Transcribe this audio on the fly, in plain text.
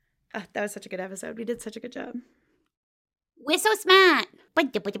That was such a good episode. We did such a good job. We're so smart. The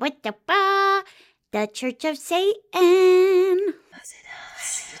Church of Satan.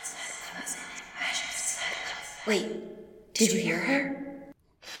 Wait, did you hear her?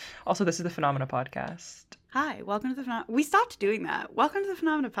 Also, this is the Phenomena Podcast. Hi, welcome to the Phenomena. We stopped doing that. Welcome to the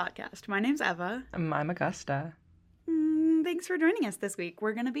Phenomena Podcast. My name's Eva. I'm Augusta. Thanks for joining us this week.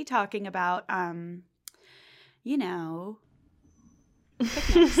 We're going to be talking about, picnics. No,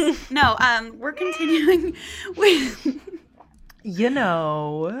 we're continuing with...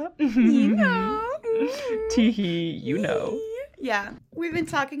 Teehee, you know. Yeah. We've been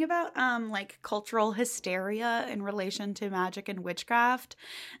talking about cultural hysteria in relation to magic and witchcraft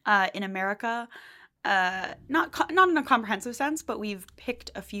in America. Not in a comprehensive sense, but we've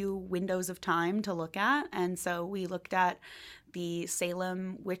picked a few windows of time to look at. And so we looked at the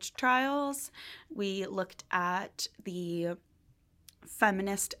Salem witch trials. We looked at the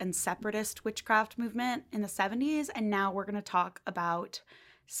feminist and separatist witchcraft movement in the 70s. And now we're going to talk about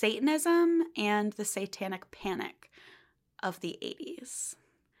Satanism and the Satanic Panic of the 80s.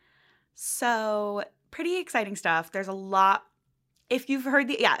 So pretty exciting stuff. There's a lot. If you've heard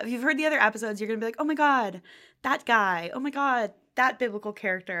the other episodes, you're going to be like, oh my God, that guy. Oh my God, that biblical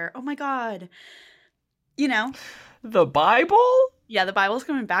character. Oh my God. You know. The Bible? Yeah, the Bible's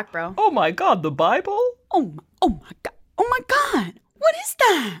coming back, bro. Oh my God, the Bible? Oh my God. Oh my God. What is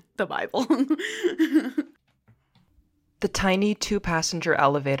that? The Bible. The tiny two-passenger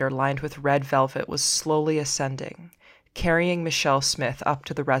elevator lined with red velvet was slowly ascending, carrying Michelle Smith up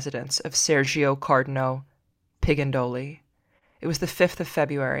to the residence of Sergio Cardinal Pigandoli. It was the 5th of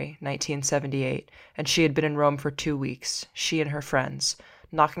February, 1978, and she had been in Rome for 2 weeks, she and her friends,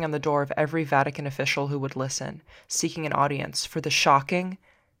 knocking on the door of every Vatican official who would listen, seeking an audience for the shocking,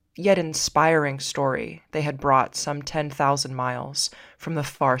 yet inspiring story they had brought some 10,000 miles from the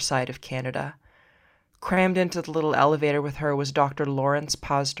far side of Canada. Crammed into the little elevator with her was Dr. Lawrence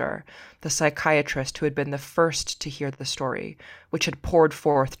Pasdar, the psychiatrist who had been the first to hear the story, which had poured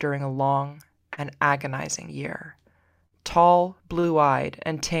forth during a long and agonizing year. Tall, blue-eyed,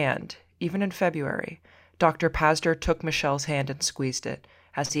 and tanned, even in February, Dr. Pasdar took Michelle's hand and squeezed it,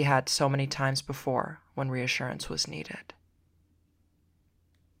 as he had so many times before when reassurance was needed.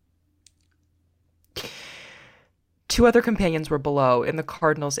 2 other companions were below in the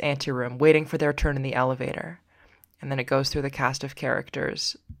Cardinal's anteroom, waiting for their turn in the elevator. And then it goes through the cast of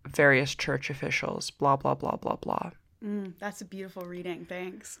characters, various church officials, blah, blah, blah, blah, blah. That's a beautiful reading.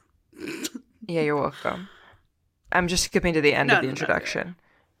 Thanks. Yeah, you're welcome. I'm just skipping to the end of the introduction. No.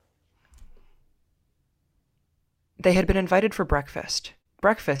 They had been invited for breakfast.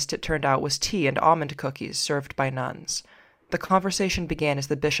 Breakfast, it turned out, was tea and almond cookies served by nuns. The conversation began as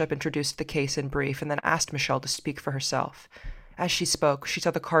the bishop introduced the case in brief and then asked Michelle to speak for herself. As she spoke, she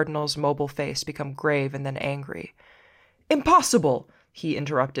saw the cardinal's mobile face become grave and then angry. "Impossible!" he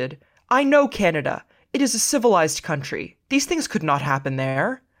interrupted. "I know Canada. It is a civilized country. These things could not happen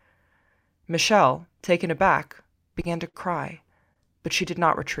there." Michelle, taken aback, began to cry, but she did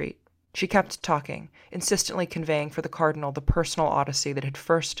not retreat. She kept talking, insistently conveying for the cardinal the personal odyssey that had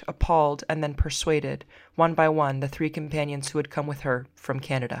first appalled and then persuaded, one by one, the 3 companions who had come with her from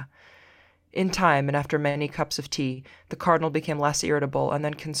Canada. In time, and after many cups of tea, the cardinal became less irritable and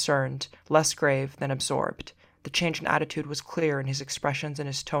then concerned, less grave than absorbed. The change in attitude was clear in his expressions and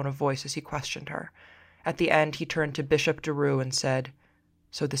his tone of voice as he questioned her. At the end, he turned to Bishop Deroux and said,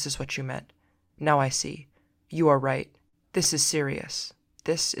 "So this is what you meant. Now I see. You are right. This is serious.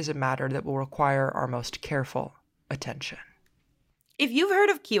 This is a matter that will require our most careful attention." If you've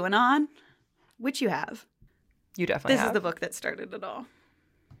heard of QAnon, which you have, you definitely have. This is the book that started it all.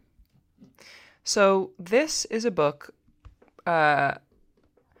 So this is a book. This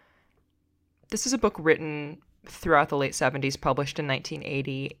is a book written throughout the late 70s, published in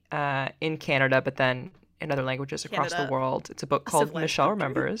 1980 in Canada, but then in other languages across the world. It's a book called Michelle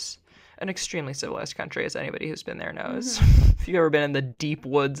Remembers. An extremely civilized country, as anybody who's been there knows. Mm-hmm. If you've ever been in the deep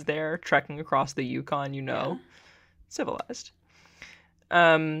woods there, trekking across the Yukon, you know. Yeah. Civilized.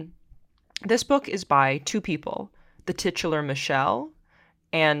 This book is by 2 people, the titular Michelle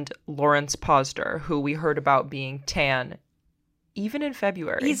and Lawrence Pasdar, who we heard about being tan even in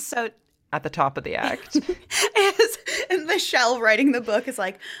February. He's so... at the top of the act. And Michelle writing the book is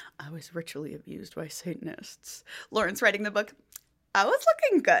like, "I was ritually abused by Satanists." Lawrence writing the book, "I was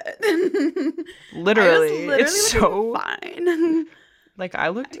looking good." Literally, it's so fine. Like, I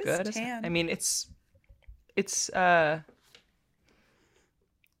looked good. Tan. I mean, it's a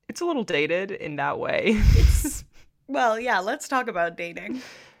little dated in that way. Well, yeah, let's talk about dating.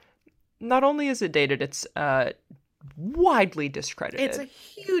 Not only is it dated, it's widely discredited. It's a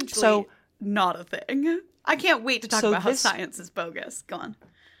hugely not a thing. I can't wait to talk about how science is bogus. Go on.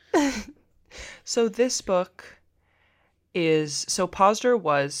 So this book is... So Posner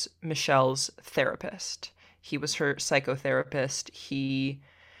was Michelle's therapist. He was her psychotherapist. He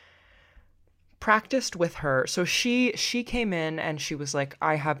practiced with her. So she came in and she was like,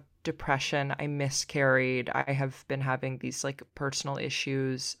 I have depression. I miscarried. I have been having these like personal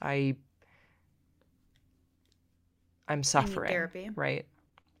issues. I'm suffering. I need therapy. Right.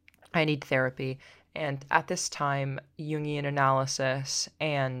 I need therapy. And at this time, Jungian analysis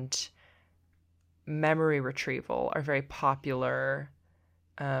and memory retrieval are very popular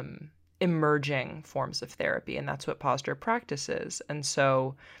emerging forms of therapy, and that's what Posner practices. And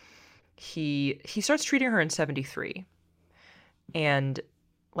so he starts treating her in 73, and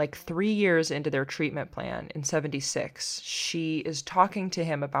like 3 years into their treatment plan in 76, she is talking to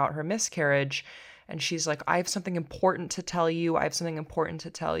him about her miscarriage. And she's like, I have something important to tell you. I have something important to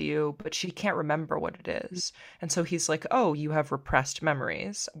tell you. But she can't remember what it is. And so he's like, oh, you have repressed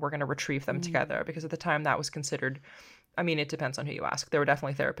memories. We're going to retrieve them together. Because at the time that was considered, I mean, it depends on who you ask. There were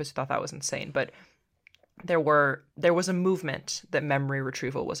definitely therapists who thought that was insane. But there was a movement that memory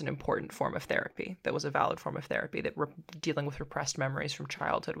retrieval was an important form of therapy. That was a valid form of therapy. That dealing with repressed memories from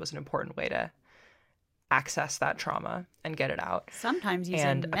childhood was an important way to access that trauma and get it out. Sometimes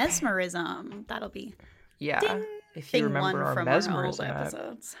using mesmerism. That'll be ding, if you remember our mesmerism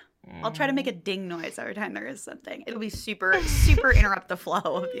episodes. I'll try to make a ding noise every time there is something. It'll be super interrupt the flow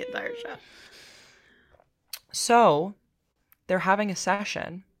of the entire show. So they're having a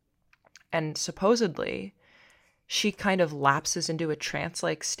session, and supposedly she kind of lapses into a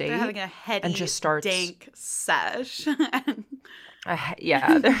trance-like state. They're having a heady, and just starts dank sesh.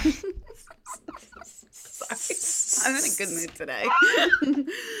 Yeah. I'm in a good mood today.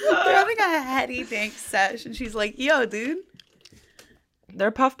 They're having a heady, dank sesh, and she's like, yo, dude. They're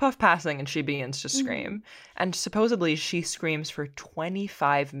puff passing, and she begins to scream. And supposedly she screams for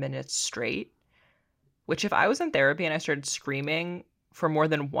 25 minutes straight, which if I was in therapy and I started screaming for more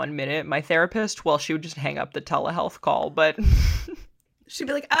than 1 minute, my therapist, well, she would just hang up the telehealth call, but... She'd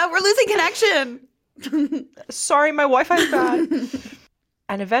be like, we're losing connection. Sorry, my Wi-Fi's bad.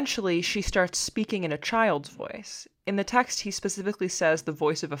 And eventually she starts speaking in a child's voice. In the text, he specifically says the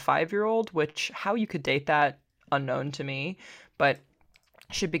voice of a 5-year-old, which how you could date that, unknown to me, but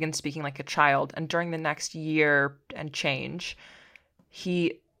she begins speaking like a child. And during the next year and change,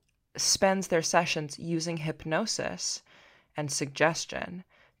 he spends their sessions using hypnosis and suggestion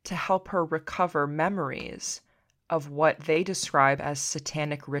to help her recover memories of what they describe as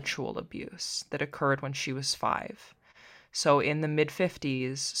satanic ritual abuse that occurred when she was 5. So in the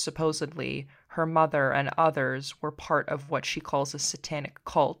mid-50s, supposedly, her mother and others were part of what she calls a satanic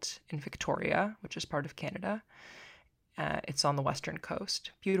cult in Victoria, which is part of Canada. It's on the western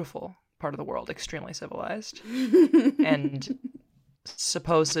coast. Beautiful part of the world, extremely civilized. And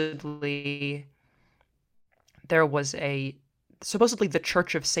supposedly there was supposedly the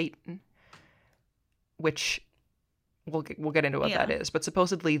Church of Satan, which we'll get into what that is, but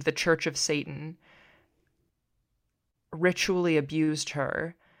supposedly the Church of Satan ritually abused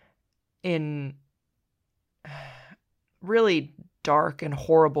her in really dark and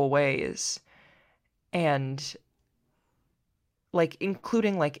horrible ways, and like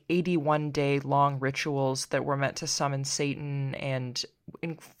including like 81-day long rituals that were meant to summon Satan and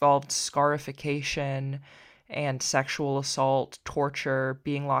involved scarification and sexual assault, torture,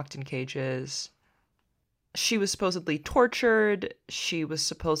 being locked in cages. She was supposedly tortured. She was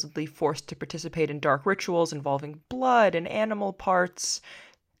supposedly forced to participate in dark rituals involving blood and animal parts,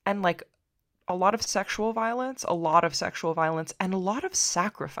 and like a lot of sexual violence, and a lot of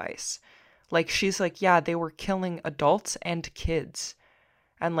sacrifice. Like, she's like, yeah, they were killing adults and kids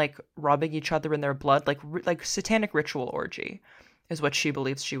and like rubbing each other in their blood, like satanic ritual orgy is what she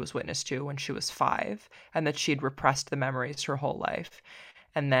believes she was witness to when she was 5, and that she'd repressed the memories her whole life.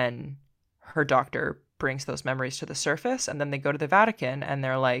 And then her doctor brings those memories to the surface, and then they go to the Vatican and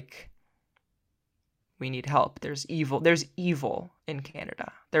they're like, we need help. There's evil in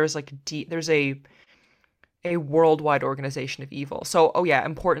Canada. There's like there's a worldwide organization of evil. So,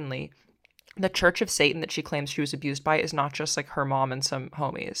 importantly, the Church of Satan that she claims she was abused by is not just like her mom and some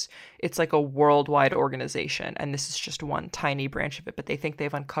homies. It's like a worldwide organization, and this is just one tiny branch of it, but they think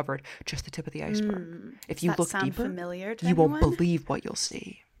they've uncovered just the tip of the iceberg. If you look deeper, you won't believe what you'll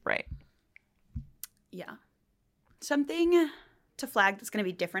see. Right. Yeah. Something to flag that's going to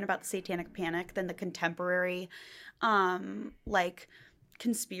be different about the Satanic Panic than the contemporary, like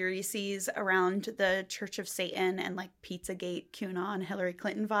conspiracies around the Church of Satan and like Pizzagate, QAnon, Hillary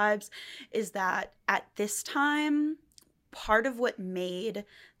Clinton vibes is that at this time, part of what made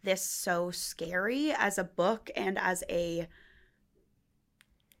this so scary as a book and as a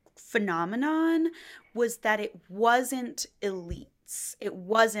phenomenon was that it wasn't elites. It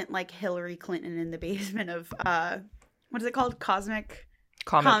wasn't like Hillary Clinton in the basement of what is it called? Cosmic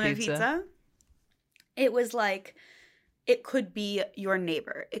Comet Pizza. It was like it could be your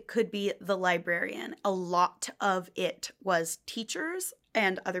neighbor. It could be the librarian. A lot of it was teachers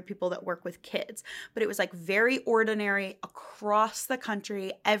and other people that work with kids. But it was like very ordinary across the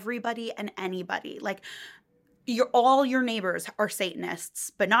country, everybody and anybody. Like all your neighbors are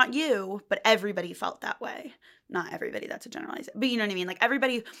Satanists, but not you, but everybody felt that way. Not everybody, that's a generalization. But you know what I mean? Like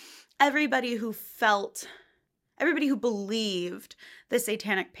everybody who believed the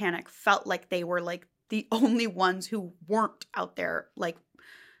Satanic Panic felt like they were like the only ones who weren't out there like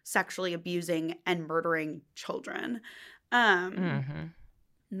sexually abusing and murdering children. And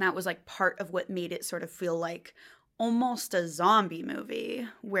that was like part of what made it sort of feel like almost a zombie movie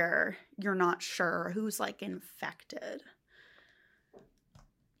where you're not sure who's like infected.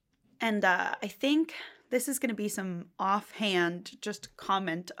 And I think this is going to be some offhand just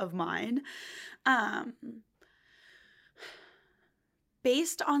comment of mine.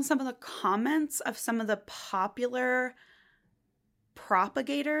 Based on some of the comments of some of the popular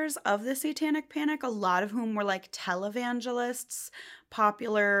propagators of the Satanic Panic, a lot of whom were like televangelists,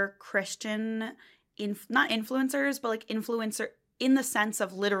 popular Christian, not influencers, but like influencer in the sense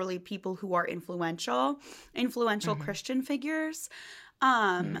of literally people who are influential Christian figures.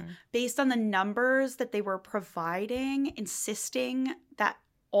 Based on the numbers that they were providing, insisting that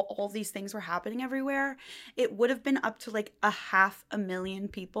all these things were happening everywhere, it would have been up to like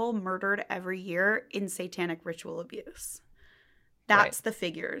 500,000 people murdered every year in satanic ritual abuse. That's the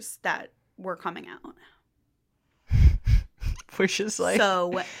figures that were coming out. Which is like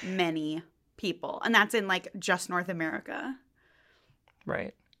so many people. And that's in like just North America.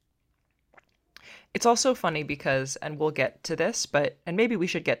 Right. It's also funny because, and we'll get to this, and maybe we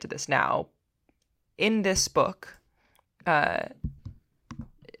should get to this now. In this book, the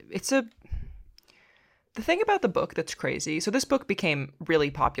thing about the book that's crazy. So this book became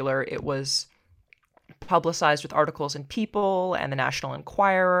really popular. It was publicized with articles in People and the National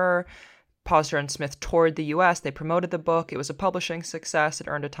Enquirer. Posner and Smith toured the US. They promoted the book. It was a publishing success. It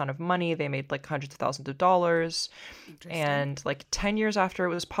earned a ton of money. They made like hundreds of thousands of dollars. And like 10 years after it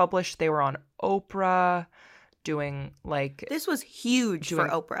was published, they were on Oprah doing like... This was huge for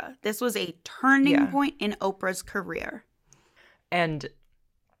Oprah. This was a turning point in Oprah's career. And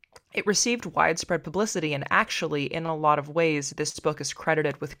it received widespread publicity. And actually, in a lot of ways, this book is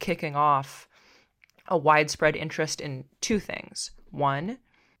credited with kicking off a widespread interest in two things. One,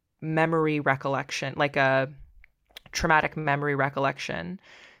 memory recollection, like a traumatic memory recollection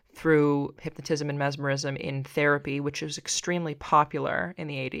through hypnotism and mesmerism in therapy, which was extremely popular in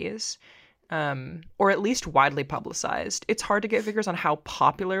the 80s, or at least widely publicized. It's hard to get figures on how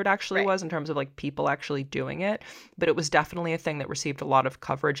popular it actually was in terms of like people actually doing it, but it was definitely a thing that received a lot of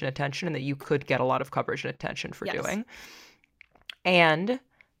coverage and attention and that you could get a lot of coverage and attention for doing. And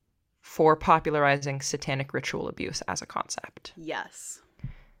for popularizing satanic ritual abuse as a concept. Yes.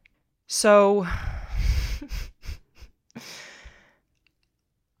 So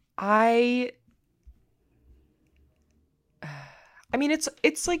I mean,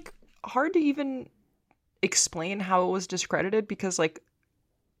 it's like hard to even explain how it was discredited because like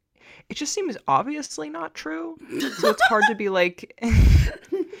it just seems obviously not true. So it's hard to be like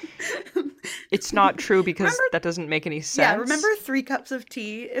it's not true because that doesn't make any sense. Yeah, remember 3 Cups of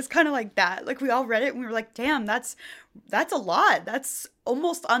Tea? It's kind of like that. Like we all read it and we were like, damn, that's a lot. That's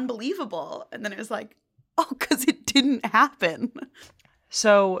almost unbelievable. And then it was like, oh, because it didn't happen.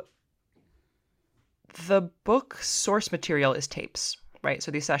 So the book source material is tapes, right? So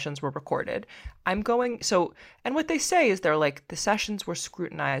these sessions were recorded. And what they say is they're like, the sessions were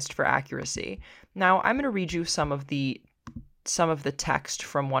scrutinized for accuracy. Now I'm going to read you some of the text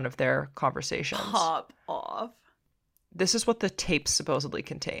from one of their conversations. Pop off. This is what the tapes supposedly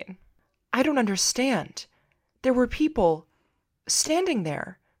contain. I don't understand. There were people standing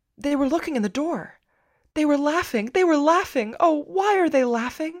there. They were looking in the door. They were laughing. They were laughing. Oh, why are they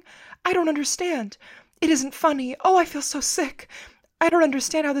laughing? I don't understand. It isn't funny. Oh, I feel so sick. I don't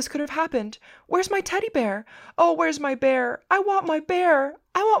understand how this could have happened. Where's my teddy bear? Oh, where's my bear? I want my bear.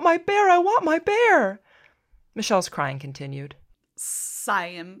 I want my bear. I want my bear. Michelle's crying continued.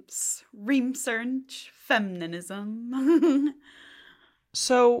 Science, research, feminism.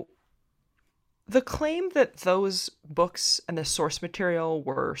 So the claim that those books and the source material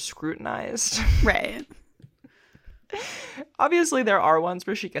were scrutinized. Right. Obviously, there are ones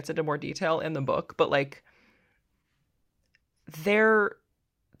where she gets into more detail in the book, but like, the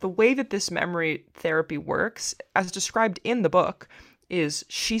way that this memory therapy works, as described in the book, is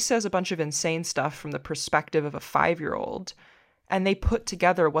she says a bunch of insane stuff from the perspective of a 5-year-old, and they put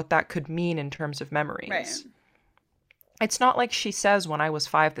together what that could mean in terms of memories. Right. It's not like she says, when I was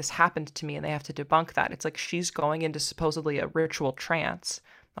 5, this happened to me, and they have to debunk that. It's like she's going into supposedly a ritual trance.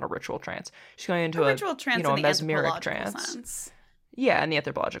 Not a ritual trance. She's going into a ritual trance, a in the mesmeric anthropological trance. sense. Yeah, in the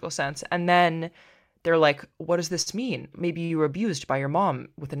anthropological sense. And then they're like, what does this mean? Maybe you were abused by your mom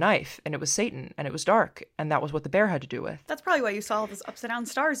with a knife, and it was Satan, and it was dark, and that was what the bear had to do with. That's probably why you saw all those upside down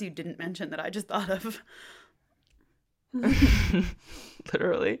stars you didn't mention that I just thought of.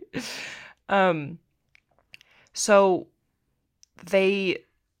 Literally. So they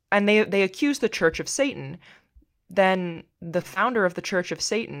accuse the Church of Satan. Then the founder of the Church of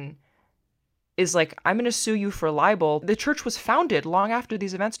Satan is like, I'm going to sue you for libel. The church was founded long after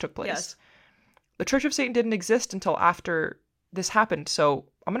these events took place. Yes. The Church of Satan didn't exist until after this happened, so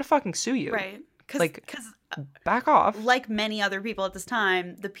I'm going to fucking sue you. Right. Because back off. like many other people at this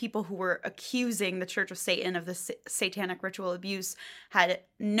time, the people who were accusing the Church of Satan of the satanic ritual abuse had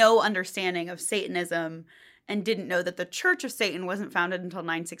no understanding of Satanism and didn't know that the Church of Satan wasn't founded until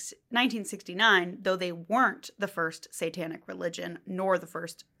 1969, though they weren't the first satanic religion nor the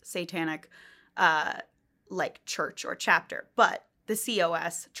first satanic church or chapter. But the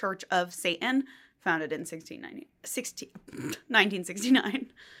COS, Church of Satan, founded in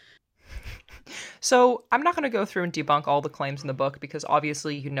 1969. So I'm not going to go through and debunk all the claims in the book, because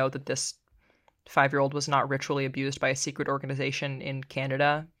obviously you know that this 5-year-old was not ritually abused by a secret organization in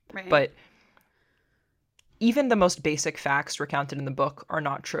Canada. Right. But even the most basic facts recounted in the book are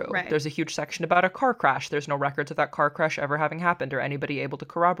not true. Right. There's a huge section about a car crash. There's no records of that car crash ever having happened or anybody able to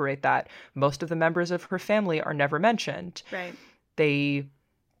corroborate that. Most of the members of her family are never mentioned. Right. The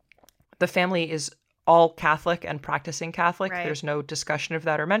family is all Catholic and practicing Catholic. Right. There's no discussion of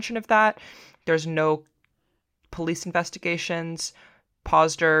that or mention of that. There's no police investigations.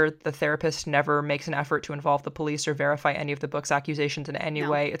 Posner, the therapist, never makes an effort to involve the police or verify any of the book's accusations in any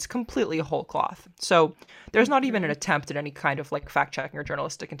way. It's completely whole cloth. So there's not even an attempt at any kind of like fact-checking or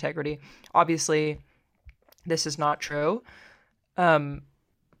journalistic integrity. Obviously, this is not true. And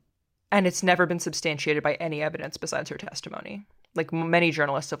it's never been substantiated by any evidence besides her testimony. Like, many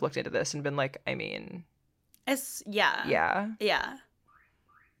journalists have looked into this and been like, I mean... Yeah. Yeah.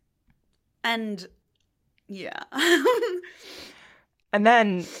 And, yeah. And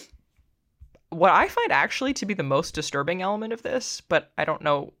then, what I find actually to be the most disturbing element of this, but I don't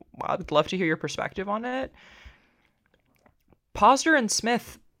know, I would love to hear your perspective on it. Posner and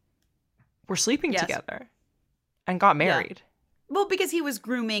Smith were sleeping together and got married. Yeah. Well, because he was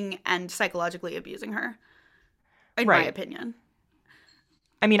grooming and psychologically abusing her, in my opinion.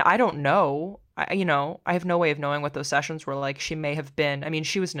 I mean, I don't know. I have no way of knowing what those sessions were like. She may have been, I mean,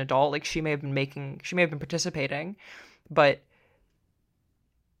 she was an adult. Like, she may have been participating. But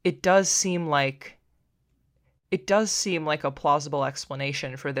it does seem like a plausible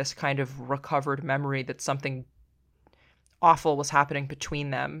explanation for this kind of recovered memory that something awful was happening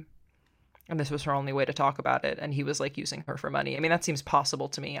between them. And this was her only way to talk about it. And he was like using her for money. I mean, that seems possible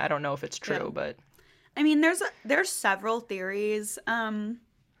to me. I don't know if it's true, but I mean, there's several theories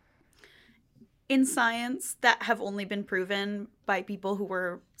in science that have only been proven by people who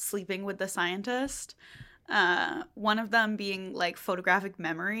were sleeping with the scientist. One of them being like photographic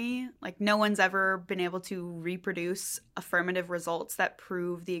memory. Like, no one's ever been able to reproduce affirmative results that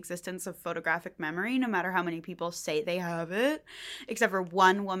prove the existence of photographic memory, no matter how many people say they have it, except for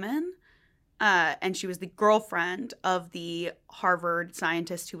one woman. And she was the girlfriend of the Harvard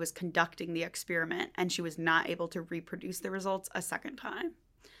scientist who was conducting the experiment, and she was not able to reproduce the results a second time.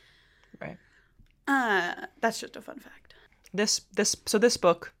 Right. That's just a fun fact. So this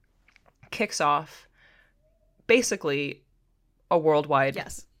book kicks off basically a worldwide,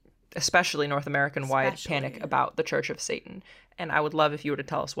 especially North American-wide panic about the Church of Satan. And I would love if you were to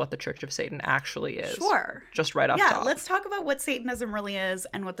tell us what the Church of Satan actually is. Sure. Just right off top. Yeah, let's talk about what Satanism really is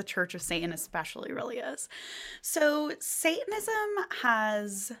and what the Church of Satan especially really is. So Satanism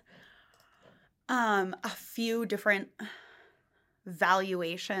has a few different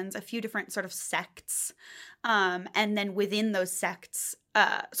valuations, a few different sort of sects. And then within those sects,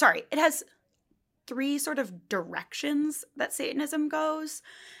 it has 3 sort of directions that Satanism goes.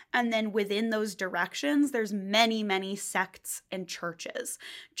 And then within those directions, there's many, many sects and churches,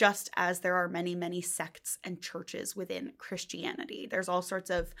 just as there are many, many sects and churches within Christianity. There's all sorts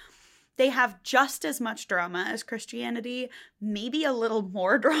of They have just as much drama as Christianity, maybe a little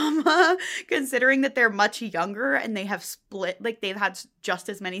more drama, considering that they're much younger and they have split, like they've had just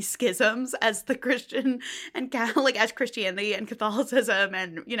as many schisms as the Christian and Catholic, as Christianity and Catholicism,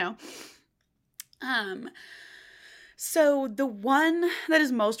 and so the one that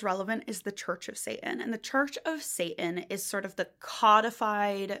is most relevant is the Church of Satan, and the Church of Satan is sort of the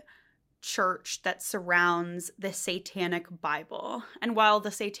codified church that surrounds the Satanic Bible. And while the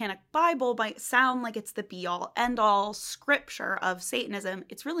Satanic Bible might sound like it's the be-all, end-all scripture of Satanism,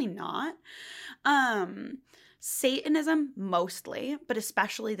 it's really not. Satanism mostly, but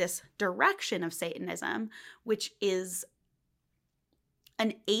especially this direction of Satanism, which is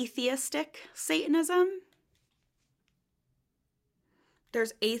an atheistic Satanism.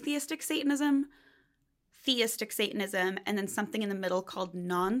 There's atheistic Satanism, theistic Satanism, and then something in the middle called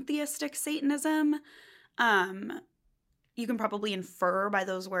non-theistic Satanism. You can probably infer by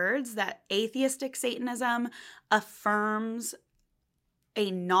those words that atheistic Satanism affirms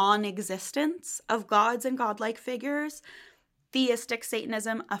a non-existence of gods and godlike figures. Theistic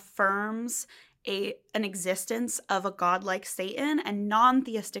Satanism affirms an existence of a godlike Satan, and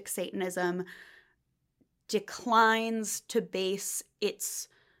non-theistic Satanism declines to base its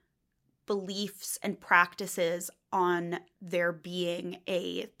beliefs and practices on there being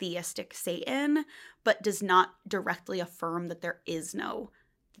a theistic Satan, but does not directly affirm that there is no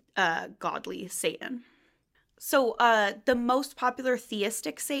godly Satan. So the most popular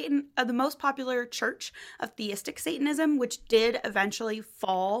theistic Satan, the most popular church of theistic Satanism, which did eventually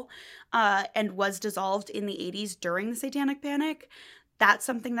fall and was dissolved in the 80s during the Satanic Panic, that's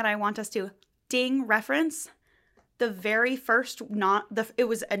something that I want us to reference. The very first, it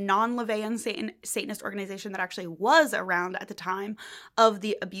was a non-LaVeyan Satanist organization that actually was around at the time of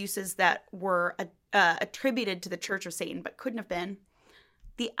the abuses that were attributed to the Church of Satan, but couldn't have been.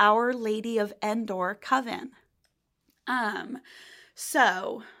 The Our Lady of Endor Coven.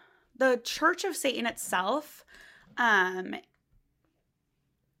 So the Church of Satan itself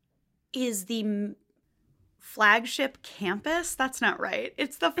is the flagship campus. That's not right.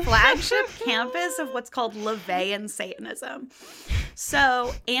 It's the flagship campus of what's called LaVeyan Satanism.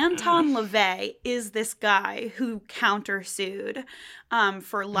 So Anton LaVey is this guy who countersued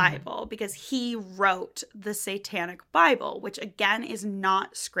for libel because he wrote the Satanic Bible, which again is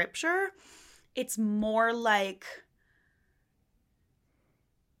not scripture. It's more like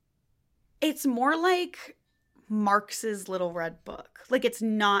Marx's Little Red Book. Like, it's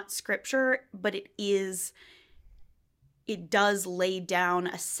not scripture, but it does lay down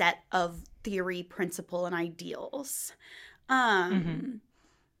a set of theory, principle, and ideals. A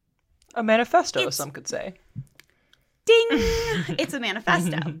manifesto, some could say. Ding! It's a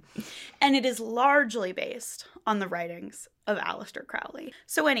manifesto. And it is largely based on the writings of Aleister Crowley.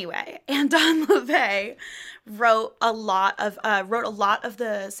 So anyway, Anton LaVey wrote a lot of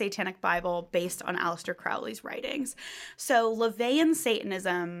the Satanic Bible based on Aleister Crowley's writings. So LaVeyan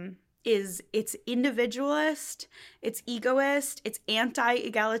Satanism it's individualist, it's egoist, it's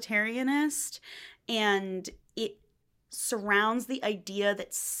anti-egalitarianist, and it surrounds the idea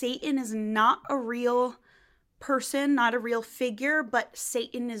that Satan is not a real person, not a real figure, but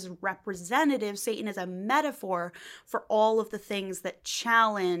Satan is representative. Satan is a metaphor for all of the things that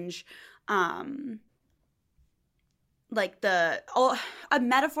challenge, a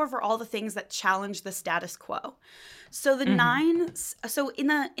metaphor for all the things that challenge the status quo. So in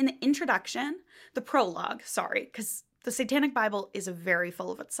the introduction, the prologue, because the Satanic Bible is very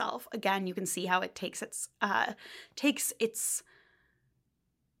full of itself. Again, you can see how it takes its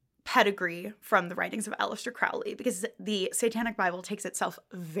pedigree from the writings of Aleister Crowley, because the Satanic Bible takes itself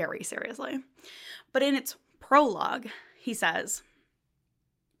very seriously. But in its prologue, he says,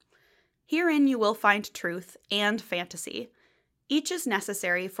 "Herein you will find truth and fantasy. Each is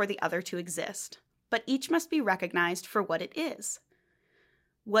necessary for the other to exist, but each must be recognized for what it is.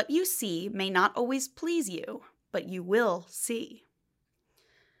 What you see may not always please you, but you will see."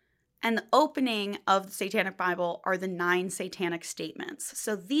 And the opening of the Satanic Bible are the 9 satanic statements.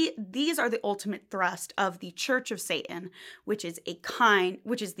 So these are the ultimate thrust of the Church of Satan, which is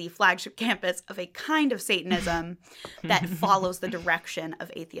the flagship campus of a kind of Satanism that follows the direction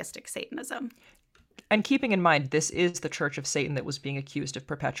of atheistic Satanism. And keeping in mind, this is the Church of Satan that was being accused of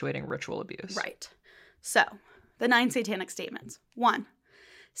perpetuating ritual abuse. Right. So, the 9 satanic statements. 1.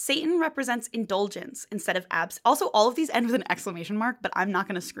 Satan represents indulgence instead of Also, all of these end with an exclamation mark, but I'm not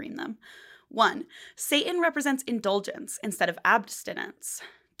going to scream them. 1. Satan represents indulgence instead of abstinence.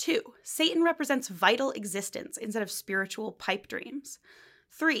 2. Satan represents vital existence instead of spiritual pipe dreams.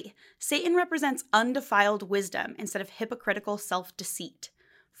 3. Satan represents undefiled wisdom instead of hypocritical self-deceit.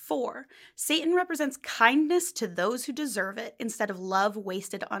 4. Satan represents kindness to those who deserve it instead of love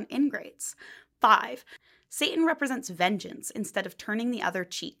wasted on ingrates. 5. Satan represents vengeance instead of turning the other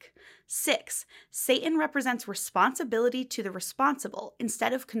cheek. 6. Satan represents responsibility to the responsible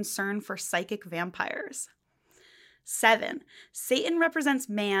instead of concern for psychic vampires. 7. Satan represents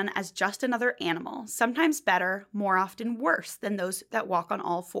man as just another animal, sometimes better, more often worse than those that walk on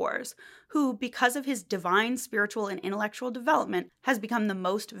all fours, who, because of his divine spiritual and intellectual development, has become the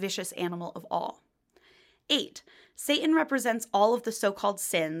most vicious animal of all. 8. Satan represents all of the so-called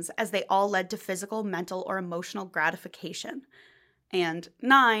sins as they all led to physical, mental, or emotional gratification. And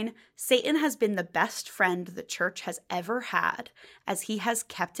 9. Satan has been the best friend the church has ever had as he has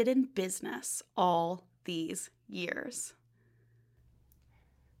kept it in business all these years.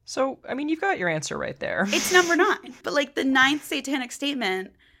 So, I mean, you've got your answer right there. It's number 9. But like the 9th satanic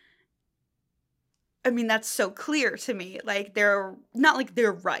statement, I mean, that's so clear to me. Like they're not like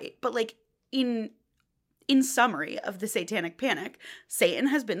they're right, but like in summary of the satanic panic, Satan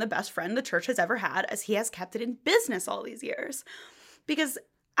has been the best friend the church has ever had as he has kept it in business all these years. Because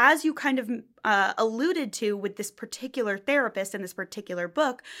as you kind of alluded to with this particular therapist in this particular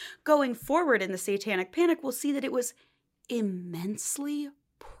book, going forward in the satanic panic, we'll see that it was immensely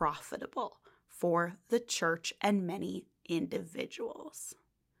profitable for the church and many individuals.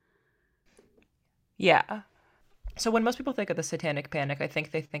 Yeah. So when most people think of the Satanic Panic, I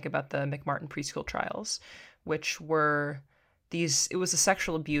think they think about the McMartin preschool trials, which were it was a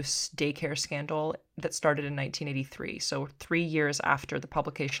sexual abuse daycare scandal that started in 1983, so 3 years after the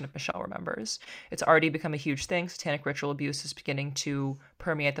publication of Michelle Remembers. It's already become a huge thing. Satanic ritual abuse is beginning to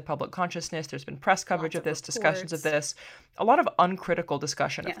permeate the public consciousness. There's been press coverage of this, reports. discussions of this, a lot of uncritical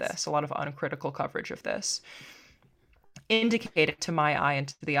discussion of Yes. this, a lot of uncritical coverage of this. Indicated to my eye and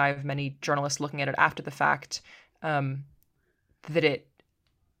to the eye of many journalists looking at it after the fact that it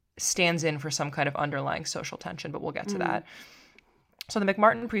stands in for some kind of underlying social tension, but we'll get to that. So the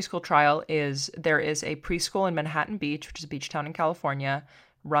McMartin preschool trial there is a preschool in Manhattan Beach, which is a beach town in California,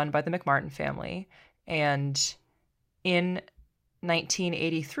 run by the McMartin family. And in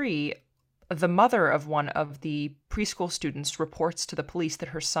 1983, the mother of one of the preschool students reports to the police that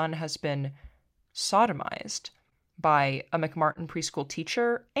her son has been sodomized by a McMartin preschool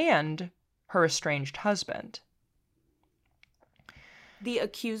teacher and her estranged husband. The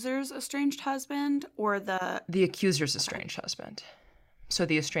accuser's estranged husband or the accuser's estranged husband. So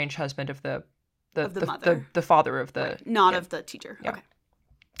the estranged husband of the mother. the father of the right. Not kid. of the teacher. Yeah. Okay.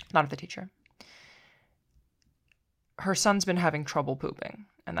 Not of the teacher. Her son's been having trouble pooping,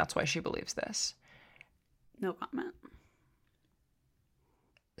 and that's why she believes this. No comment.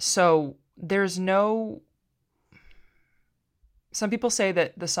 So some people say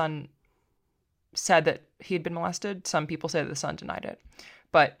that the son said that he had been molested. Some people say that the son denied it.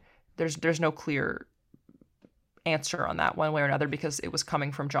 But there's no clear answer on that one way or another because it was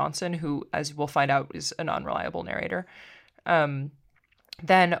coming from Johnson, who, as we'll find out, is an unreliable narrator. Then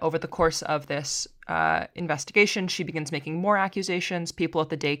over the course of this investigation, she begins making more accusations. People at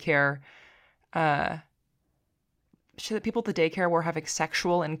the daycare were having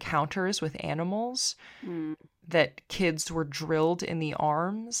sexual encounters with animals, that kids were drilled in the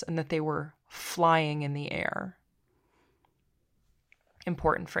arms, and that they were flying in the air.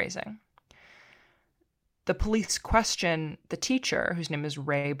 Important phrasing. The police question the teacher, whose name is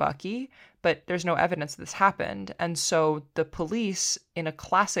Ray Bucky, but there's no evidence that this happened. And so the police, in a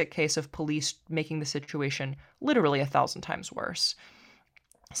classic case of police making the situation literally 1,000 times worse,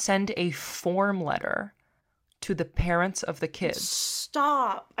 send a form letter to the parents of the kids.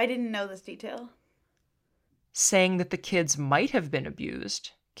 Stop. I didn't know this detail. Saying that the kids might have been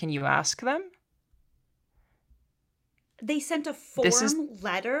abused. Can you ask them? They sent a form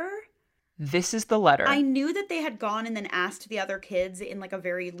letter? This is the letter. I knew that they had gone and then asked the other kids in like a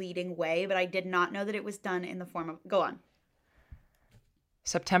very leading way, but I did not know that it was done in the form of... Go on.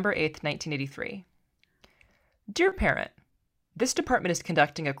 September 8th, 1983. Dear parent, this department is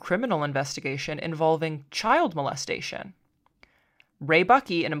conducting a criminal investigation involving child molestation. Ray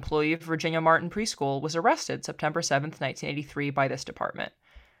Bucky, an employee of Virginia Martin Preschool, was arrested September 7th, 1983 by this department.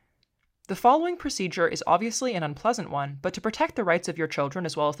 The following procedure is obviously an unpleasant one, but to protect the rights of your children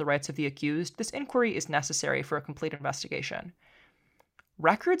as well as the rights of the accused, this inquiry is necessary for a complete investigation.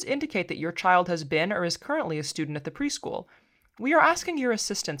 Records indicate that your child has been or is currently a student at the preschool. We are asking your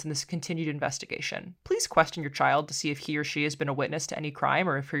assistance in this continued investigation. Please question your child to see if he or she has been a witness to any crime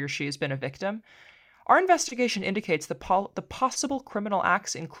or if he or she has been a victim. Our investigation indicates the possible criminal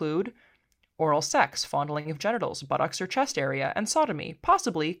acts include oral sex, fondling of genitals, buttocks or chest area, and sodomy,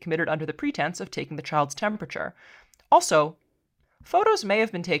 possibly committed under the pretense of taking the child's temperature. Also, Photos may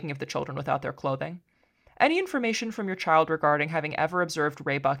have been taken of the children without their clothing. Any information from your child regarding having ever observed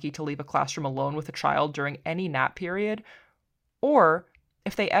Ray Bucky to leave a classroom alone with a child during any nap period, or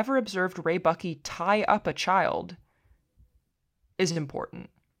if they ever observed Ray Bucky tie up a child, is important.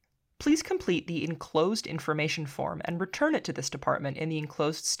 Please complete the enclosed information form and return it to this department in the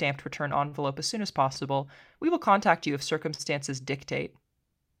enclosed stamped return envelope as soon as possible. We will contact you if circumstances dictate.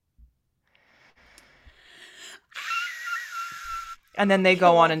 And then they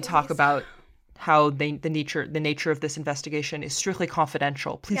go on and talk about how the nature of this investigation is strictly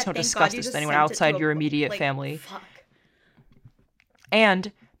confidential. Please don't discuss this with anyone outside your immediate family. Fuck.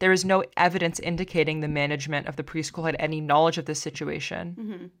 And there is no evidence indicating the management of the preschool had any knowledge of this situation.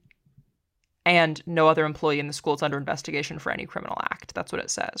 Mm-hmm. And no other employee in the school is under investigation for any criminal act. That's what it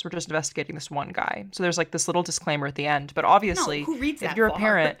says. We're just investigating this one guy. So there's like this little disclaimer at the end. But obviously, who reads if that you're far? a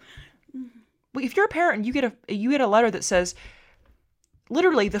parent, and you get a letter that says,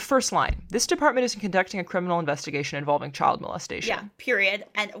 literally the first line, this department is conducting a criminal investigation involving child molestation. Yeah, period.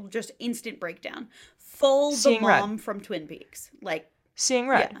 And just instant breakdown. Full Seeing the mom red. from Twin Peaks. Like, Seeing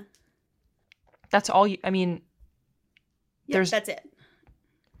red. yeah. That's all you, I mean, Yeah, that's it.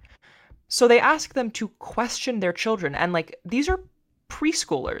 so they ask them to question their children. And like, these are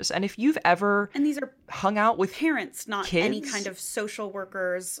preschoolers. And if you've ever And these are hung out with parents, not kids? any kind of social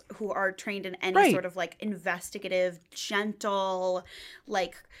workers who are trained in any Right. sort of like investigative, gentle,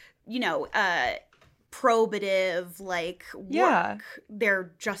 like, probative, like work. Yeah.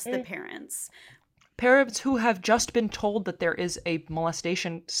 They're just the parents. parents who have just been told that there is a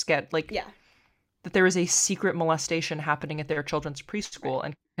molestation Yeah. that there is a secret molestation happening at their children's preschool,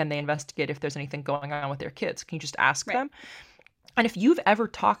 and can they investigate if there's anything going on with their kids? Can you just ask Right. them? And if you've ever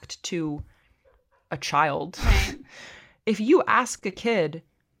talked to a child, Right. if you ask a kid,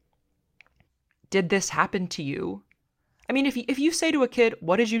 did this happen to you? I mean, if you say to a kid,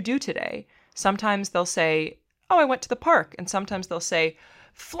 what did you do today? Sometimes they'll say, oh, I went to the park. And sometimes they'll say,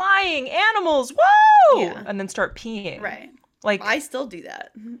 flying animals, whoa! Yeah. And then start peeing. Right. Like, I still do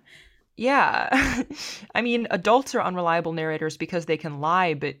that. yeah. I mean, adults are unreliable narrators because they can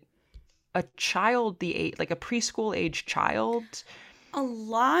lie, but a child, like a preschool age child. A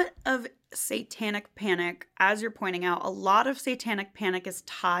lot of satanic panic, as you're pointing out, a lot of satanic panic is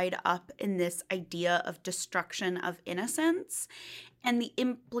tied up in this idea of destruction of innocence. And the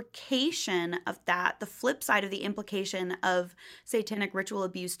implication of that, the flip side of the implication of satanic ritual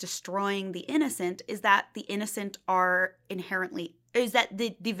abuse destroying the innocent, is that the innocent are inherently, is that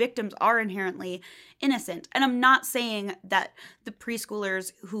the victims are inherently innocent. And I'm not saying that the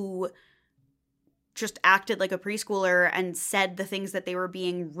preschoolers who just acted like a preschooler and said the things that they were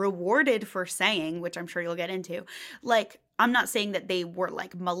being rewarded for saying, which I'm sure you'll get into, like, I'm not saying that they were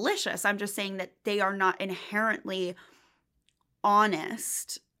like malicious. I'm just saying that they are not inherently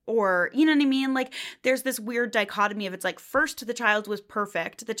honest, or, you know what I mean? Like, there's this weird dichotomy of, it's like, first the child was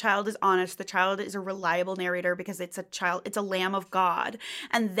perfect, the child is honest, the child is a reliable narrator because it's a child, it's a lamb of God,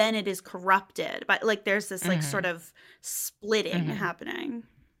 and then it is corrupted. But like, there's this like sort of splitting happening.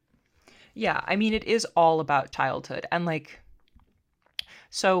 Yeah, I mean, it is all about childhood. And like,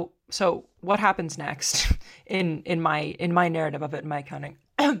 so what happens next in my narrative of it, in my accounting,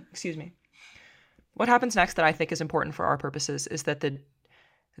 excuse me. What happens next that I think is important for our purposes is that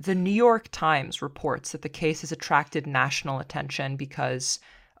the New York Times reports that the case has attracted national attention because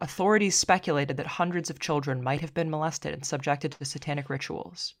authorities speculated that hundreds of children might have been molested and subjected to satanic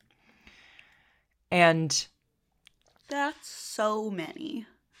rituals. And That's so many.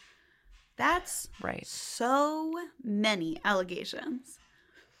 That's right. so many allegations.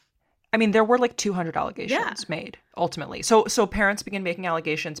 I mean, there were like 200 allegations made, ultimately. So parents begin making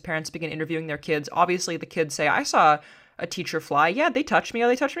allegations. Parents begin interviewing their kids. Obviously, the kids say, I saw a teacher fly. Yeah, they touched me.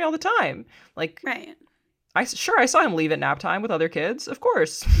 They touch me all the time. Like, Right. I saw him leave at nap time with other kids. Of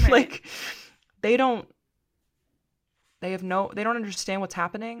course. Right. Like, they don't understand what's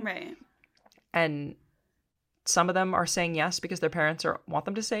happening. Right. And some of them are saying yes because their parents want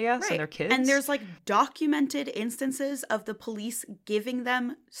them to say yes, Right. and their kids. And there's like documented instances of the police giving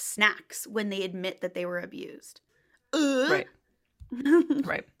them snacks when they admit that they were abused. Right.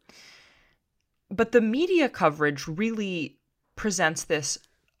 Right. But the media coverage really presents this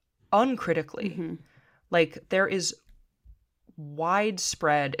uncritically. Mm-hmm. Like, there is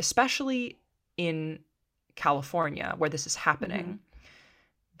widespread, especially in California where this is happening. Mm-hmm.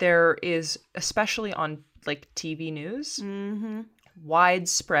 There is, especially on like TV news, Mm-hmm.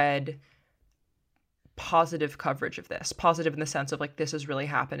 widespread positive coverage of this. Positive in the sense of like, this is really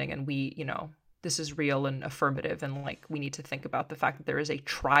happening, and we, this is real and affirmative, and like we need to think about the fact that there is a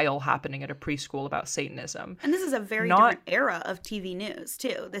trial happening at a preschool about Satanism. And this is a very different era of TV news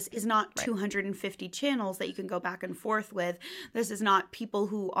too. This is not 250 channels that you can go back and forth with. This is not people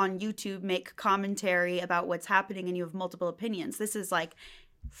who on YouTube make commentary about what's happening and you have multiple opinions. This is like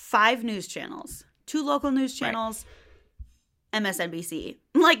 5 news channels, 2 local news channels, MSNBC,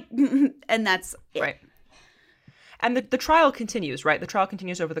 like, and that's it. Right. And the trial continues, right? The trial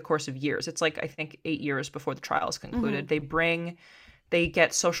continues over the course of years. It's like, I think, 8 years before the trial is concluded. They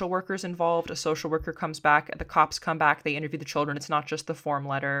get social workers involved. A social worker comes back. The cops come back. They interview the children. It's not just the form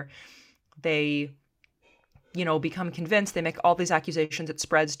letter. They, become convinced. They make all these accusations. It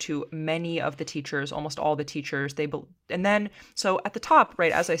spreads to many of the teachers, almost all the teachers. And then, so at the top,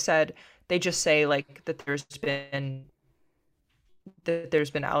 right, as I said, they just say, like, that there's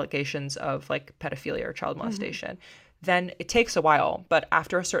been allegations of like pedophilia or child molestation. Then it takes a while, but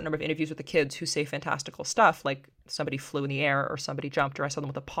after a certain number of interviews with the kids who say fantastical stuff, like somebody flew in the air or somebody jumped or I saw them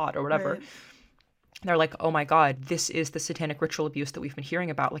with a pot or whatever, they're like, oh my God, this is the satanic ritual abuse that we've been hearing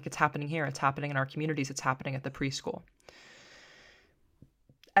about. Like, it's happening here. It's happening in our communities. It's happening at the preschool.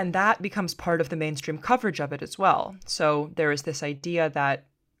 And that becomes part of the mainstream coverage of it as well. So there is this idea that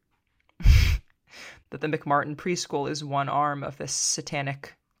that the McMartin preschool is one arm of this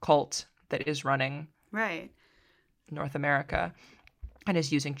satanic cult that is running North America and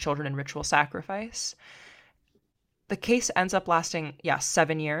is using children in ritual sacrifice. The case ends up lasting,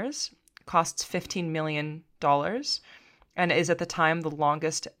 7 years, costs $15 million, and is at the time the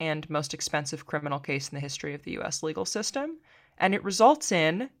longest and most expensive criminal case in the history of the U.S. legal system. And it results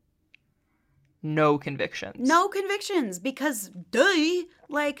in no convictions. No convictions, because duh,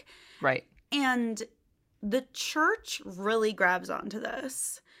 like... Right. And the church really grabs onto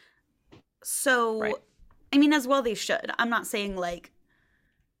this. So, I mean, as well they should. I'm not saying like,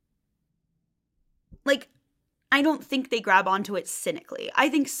 I don't think they grab onto it cynically. I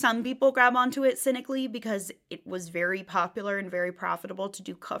think some people grab onto it cynically because it was very popular and very profitable to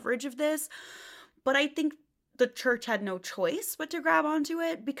do coverage of this. But I think the church had no choice but to grab onto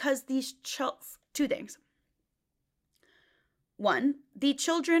it because these two things. One, the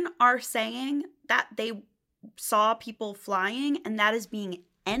children are saying that they saw people flying, and that is being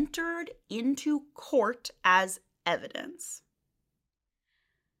entered into court as evidence.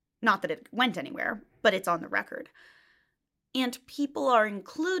 Not that it went anywhere, but it's on the record. And people are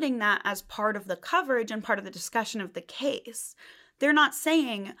including that as part of the coverage and part of the discussion of the case. They're not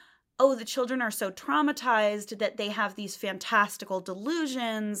saying, oh, the children are so traumatized that they have these fantastical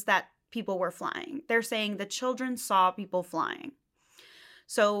delusions that people were flying. They're saying the children saw people flying.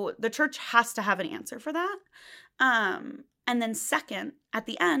 So the church has to have an answer for that. And then second, at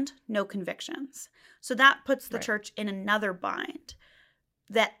the end, no convictions. So that puts the church in another bind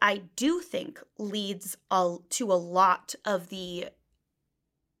that I do think leads to a lot of the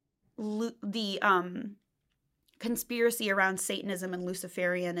conspiracy around Satanism and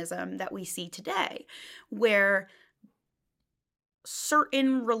Luciferianism that we see today, where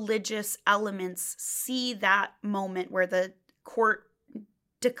certain religious elements see that moment where the court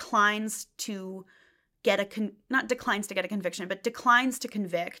declines to get a declines to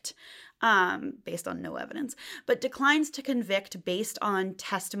convict based on no evidence, but declines to convict based on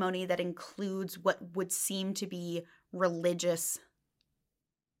testimony that includes what would seem to be religious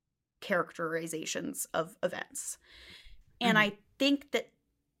characterizations of events. And I think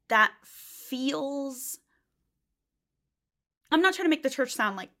that feels, I'm not trying to make the church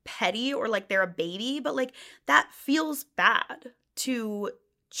sound like petty or like they're a baby, but like that feels bad to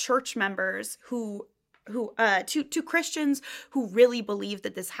church members to Christians who really believe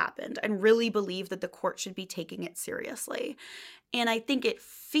that this happened and really believe that the court should be taking it seriously. And I think it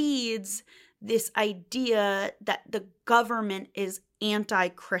feeds this idea that the government is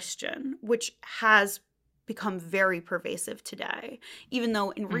anti-Christian, which has become very pervasive today, even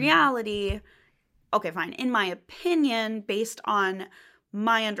though in reality, okay, fine, in my opinion, based on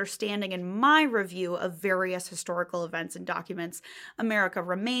my understanding and my review of various historical events and documents, America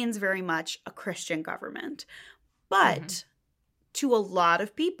remains very much a Christian government. But to a lot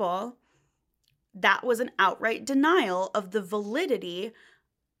of people, that was an outright denial of the validity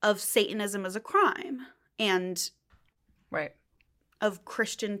of Satanism as a crime and of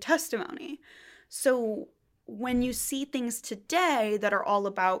Christian testimony. So when you see things today that are all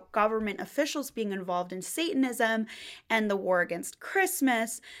about government officials being involved in Satanism and the war against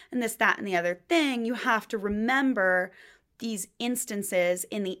Christmas and this, that, and the other thing, you have to remember these instances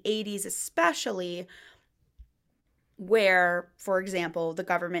in the 80s especially where, for example, the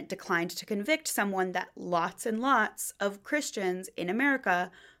government declined to convict someone that lots and lots of Christians in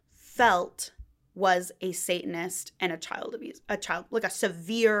America felt was a Satanist and like a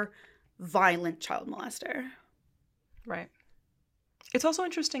severe, violent child molester. Right. It's also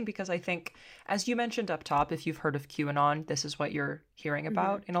interesting because I think, as you mentioned up top, if you've heard of QAnon, this is what you're hearing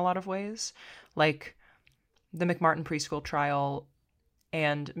about in a lot of ways. Like the McMartin preschool trial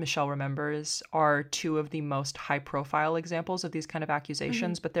and Michelle Remembers are two of the most high-profile examples of these kind of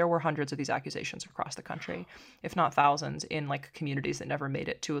accusations, but there were hundreds of these accusations across the country, if not thousands, in like communities that never made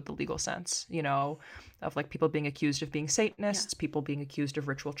it to the legal sense, you know, of like people being accused of being Satanists, people being accused of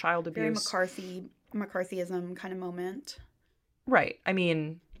ritual child abuse. Very McCarthyism kind of moment. Right. I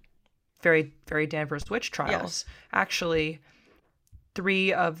mean, very, very Danvers witch trials. Yes. Actually,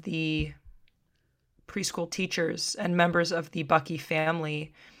 3 of the preschool teachers and members of the Bucky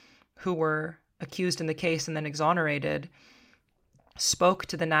family who were accused in the case and then exonerated spoke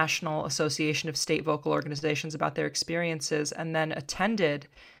to the National Association of State Vocal Organizations about their experiences and then attended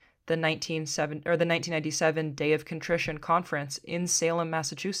the 1997 Day of Contrition conference in Salem,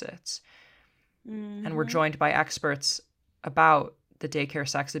 Massachusetts, and were joined by experts about the daycare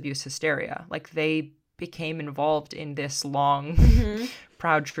sex abuse hysteria. Like they became involved in this long,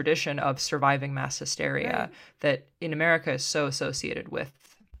 proud tradition of surviving mass hysteria that in America is so associated with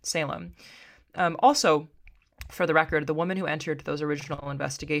Salem. Also, for the record, the woman who entered those original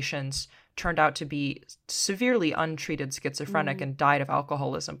investigations turned out to be severely untreated schizophrenic and died of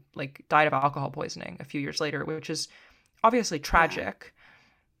alcohol poisoning a few years later, which is obviously tragic,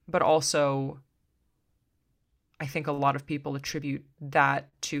 but also I think a lot of people attribute that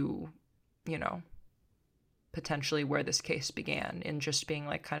to, you know, potentially where this case began, in just being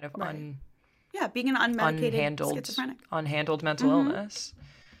like kind of being an unmedicated schizophrenic, unhandled mental illness,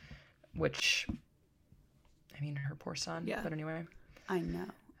 which, I mean, her poor son. Yeah. But anyway, I know.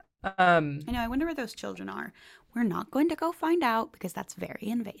 I wonder where those children are. We're not going to go find out because that's very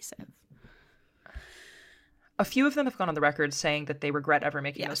invasive. A few of them have gone on the record saying that they regret ever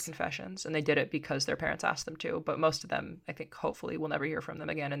making those confessions, and they did it because their parents asked them to. But most of them, I think, hopefully we'll never hear from them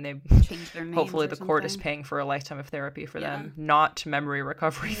again, and they've changed their names. Hopefully, the court is paying for a lifetime of therapy for them, not memory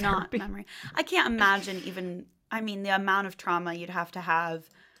recovery therapy. Not memory. I can't imagine even. I mean, the amount of trauma you'd have to have.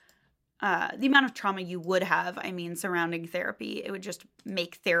 The amount of trauma you would have, I mean, surrounding therapy, it would just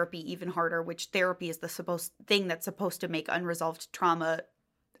make therapy even harder, which therapy is the thing that's supposed to make unresolved trauma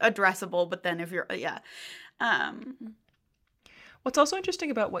addressable. But then if you're, What's also interesting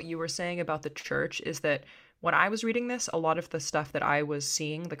about what you were saying about the church is that when I was reading this, a lot of the stuff that I was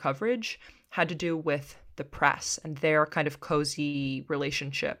seeing, the coverage, had to do with the press and their kind of cozy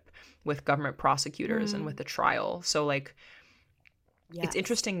relationship with government prosecutors and with the trial. So like, it's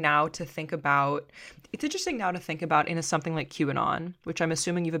interesting now to think about in something like QAnon, which I'm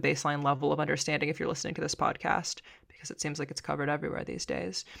assuming you have a baseline level of understanding if you're listening to this podcast, because it seems like it's covered everywhere these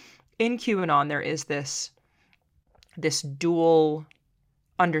days. In QAnon, there is this dual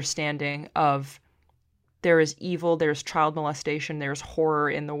understanding of there is evil, there's child molestation, there's horror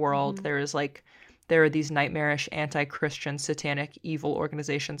in the world, there are these nightmarish anti-Christian satanic evil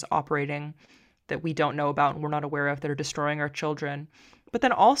organizations operating that we don't know about and we're not aware of that are destroying our children. But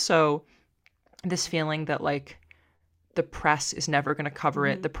then also this feeling that like the press is never going to cover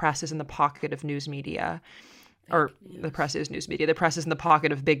it. The press is in the pocket of news media. Or the press is news media. The press is in the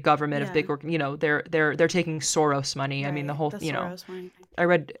pocket of big government, of big, they're taking Soros money. I mean, the whole, I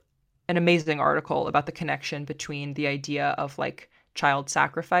read an amazing article about the connection between the idea of like child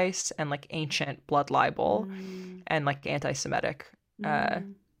sacrifice and like ancient blood libel and like anti-Semitic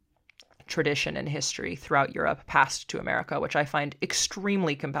tradition and history throughout Europe passed to America, which I find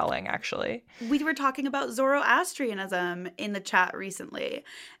extremely compelling, actually. We were talking about Zoroastrianism in the chat recently,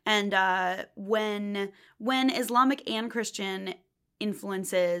 and when Islamic and Christian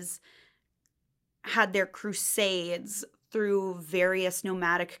influences had their crusades through various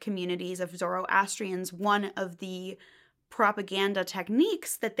nomadic communities of Zoroastrians, one of the propaganda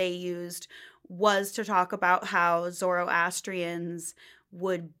techniques that they used was to talk about how Zoroastrians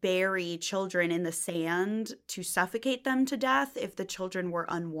would bury children in the sand to suffocate them to death if the children were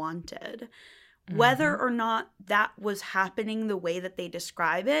unwanted. Whether or not that was happening the way that they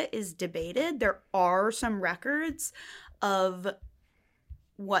describe it is debated. There are some records of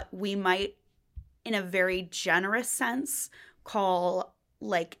what we might, in a very generous sense, call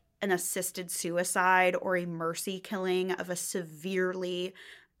like an assisted suicide or a mercy killing of a severely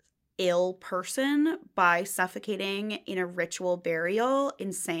ill person by suffocating in a ritual burial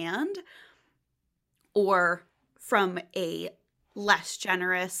in sand, or from a less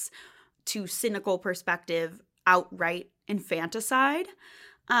generous to cynical perspective, outright infanticide.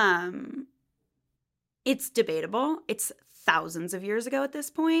 It's debatable. It's thousands of years ago at this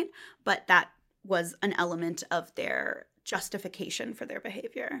point, but that was an element of their justification for their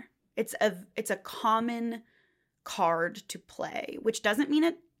behavior. It's a common card to play, which doesn't mean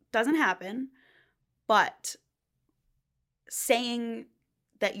it doesn't happen, but saying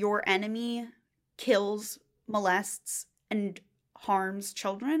that your enemy kills, molests, and harms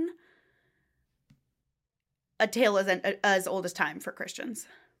children, a tale as old as time for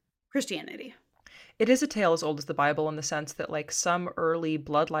Christianity. It is a tale as old as the Bible in the sense that, like, some early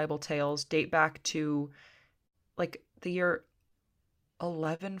blood libel tales date back to, like, the year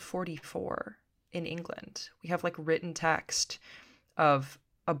 1144 in England. We have, like, written text of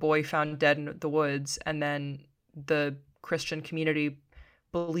a boy found dead in the woods, and then the Christian community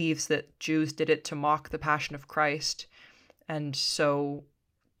believes that Jews did it to mock the Passion of Christ, and so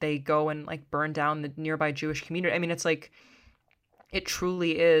they go and, like, burn down the nearby Jewish community. I mean, it's like, it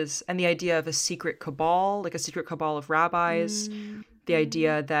truly is. And the idea of a secret cabal, like a secret cabal of rabbis, the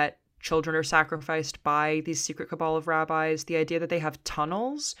idea that children are sacrificed by these secret cabal of rabbis, the idea that they have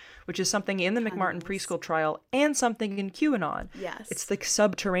tunnels, which is something in the McMartin preschool trial and something in QAnon. Yes. It's like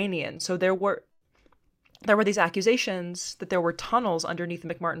subterranean. So there were these accusations that there were tunnels underneath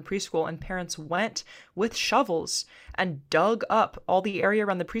the McMartin preschool, and parents went with shovels and dug up all the area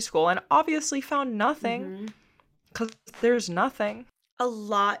around the preschool and obviously found nothing. Because there's nothing. A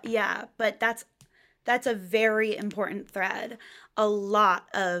lot, yeah, but that's a very important thread. A lot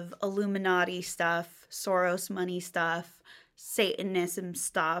of Illuminati stuff, Soros money stuff, Satanism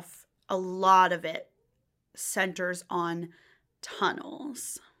stuff, a lot of it centers on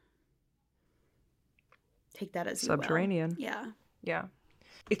tunnels. Take that as subterranean. You will. Yeah. Yeah.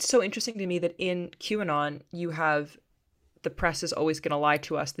 It's so interesting to me that in QAnon, you have the press is always going to lie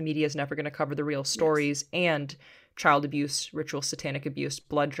to us. The media is never going to cover the real stories. Yes. And child abuse, ritual satanic abuse,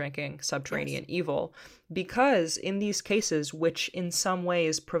 blood drinking, subterranean evil. Because in these cases, which in some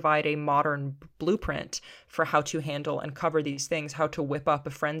ways provide a modern blueprint for how to handle and cover these things, how to whip up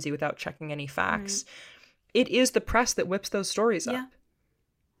a frenzy without checking any facts, it is the press that whips those stories up.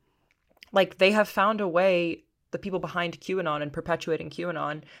 Like, they have found a way, the people behind QAnon and perpetuating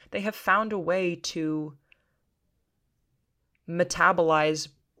QAnon, they have found a way to metabolize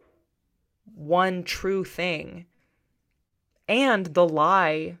one true thing and the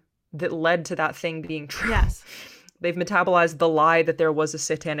lie that led to that thing being true. Yes. They've metabolized the lie that there was a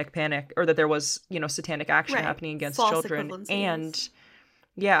satanic panic, or that there was, satanic action happening against false children. And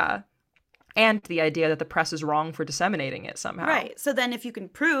and the idea that the press is wrong for disseminating it somehow. Right. So then if you can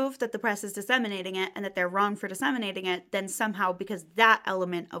prove that the press is disseminating it and that they're wrong for disseminating it, then somehow, because that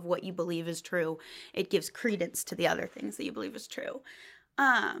element of what you believe is true, it gives credence to the other things that you believe is true.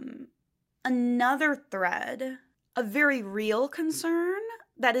 Another thread, a very real concern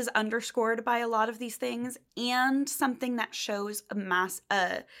that is underscored by a lot of these things, and something that shows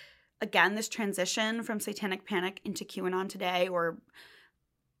again, this transition from satanic panic into QAnon today, or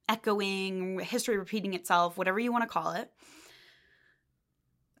echoing, history repeating itself, whatever you want to call it.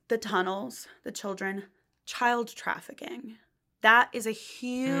 The tunnels, the children, child trafficking. That is a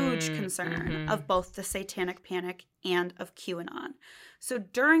huge concern of both the satanic panic and of QAnon. So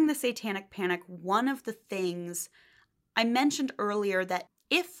during the satanic panic, one of the things I mentioned earlier, that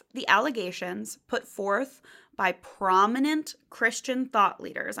if the allegations put forth by prominent Christian thought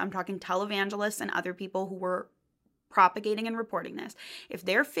leaders, I'm talking televangelists and other people who were propagating and reporting this, if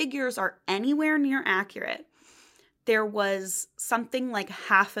their figures are anywhere near accurate, there was something like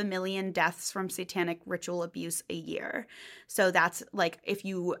 500,000 deaths from satanic ritual abuse a year. So that's like, if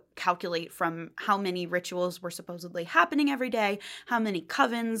you calculate from how many rituals were supposedly happening every day, how many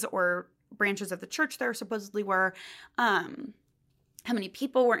covens or branches of the church there supposedly were, how many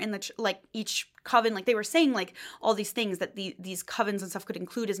people were in the like each coven, like they were saying, like all these things that these covens and stuff could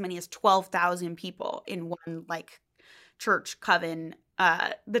include as many as 12,000 people in one like church coven.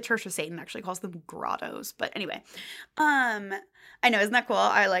 The Church of Satan actually calls them grottos, but anyway, I know, isn't that cool?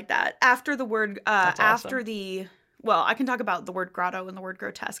 I like that. After the word, after the, well, I can talk about the word grotto and the word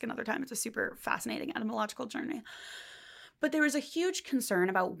grotesque another time. It's a super fascinating etymological journey. But there was a huge concern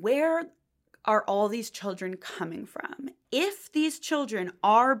about where are all these children coming from? If these children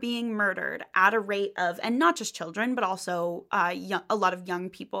are being murdered at a rate of, and not just children, but also a lot of young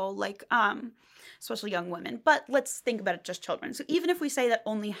people, like especially young women. But let's think about it, just children. So even if we say that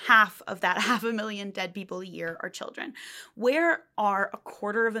only half of that 500,000 dead people a year are children, where are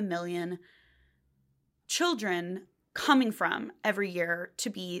 250,000 children coming from every year to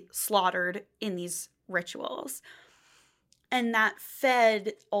be slaughtered in these rituals? And that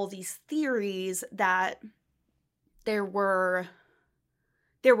fed all these theories that there were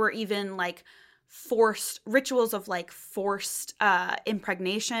even like forced rituals of like forced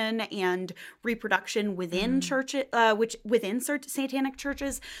impregnation and reproduction within churches, satanic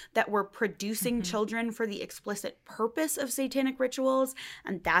churches that were producing children for the explicit purpose of satanic rituals,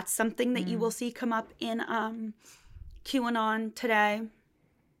 and that's something that you will see come up in QAnon today.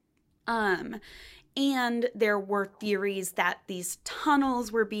 And there were theories that these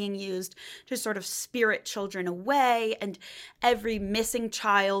tunnels were being used to sort of spirit children away, and every missing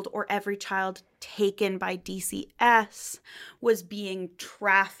child or every child taken by DCS was being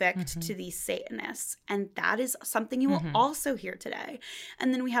trafficked to these Satanists. And that is something you will also hear today.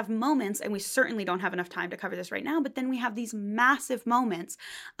 And then we have moments, and we certainly don't have enough time to cover this right now, but then we have these massive moments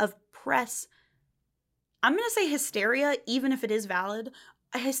of press, I'm going to say hysteria, even if it is valid,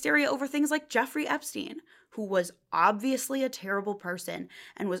 a hysteria over things like Jeffrey Epstein, who was obviously a terrible person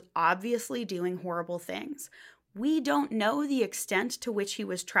and was obviously doing horrible things. We don't know the extent to which he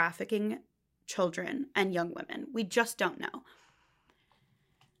was trafficking children and young women. We just don't know.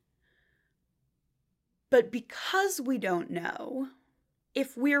 But because we don't know,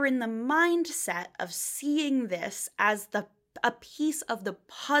 if we're in the mindset of seeing this as a piece of the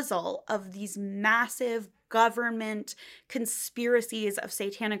puzzle of these massive government conspiracies of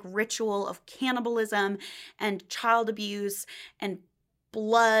satanic ritual, of cannibalism and child abuse and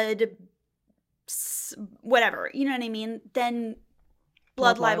blood, whatever, you know what I mean? Then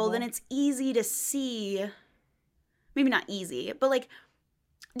blood libel, then it's easy to see, maybe not easy, but like,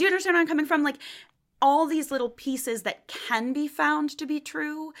 do you understand where I'm coming from? Like, all these little pieces that can be found to be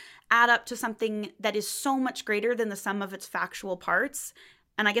true add up to something that is so much greater than the sum of its factual parts.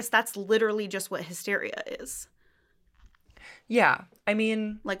 And I guess that's literally just what hysteria is. Yeah, I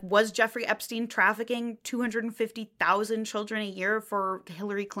mean... Like, was Jeffrey Epstein trafficking 250,000 children a year for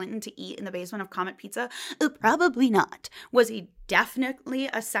Hillary Clinton to eat in the basement of Comet Pizza? Probably not. Was he definitely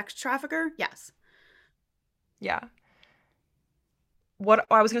a sex trafficker? Yes. Yeah.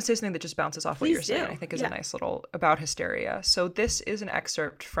 I was going to say something that just bounces off what you're saying, I think is a nice little about hysteria. So this is an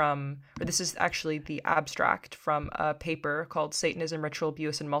excerpt from, or this is actually the abstract from a paper called Satanism, Ritual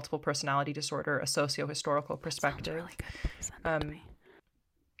Abuse, and Multiple Personality Disorder, A Socio-Historical Perspective. Really good. Send it to me.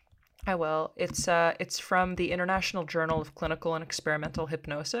 I will. It's from the International Journal of Clinical and Experimental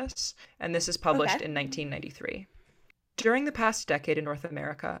Hypnosis, and this is published in 1993. During the past decade in North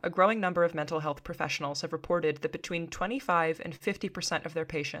America, a growing number of mental health professionals have reported that between 25 and 50% of their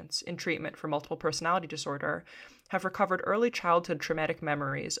patients in treatment for multiple personality disorder have recovered early childhood traumatic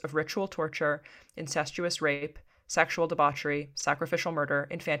memories of ritual torture, incestuous rape, sexual debauchery, sacrificial murder,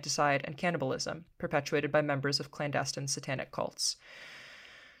 infanticide, and cannibalism perpetuated by members of clandestine satanic cults.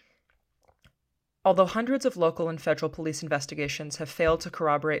 Although hundreds of local and federal police investigations have failed to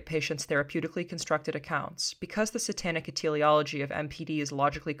corroborate patients' therapeutically constructed accounts, because the satanic etiology of MPD is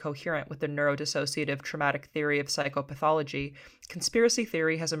logically coherent with the neurodissociative traumatic theory of psychopathology, conspiracy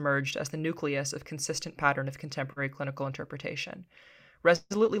theory has emerged as the nucleus of consistent pattern of contemporary clinical interpretation.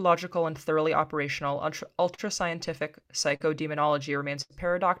 Resolutely logical and thoroughly operational, ultra-scientific psychodemonology remains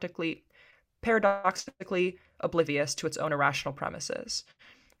paradoxically oblivious to its own irrational premises.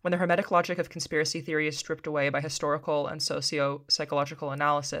 When the hermetic logic of conspiracy theory is stripped away by historical and socio-psychological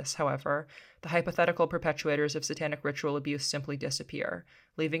analysis, however, the hypothetical perpetuators of satanic ritual abuse simply disappear,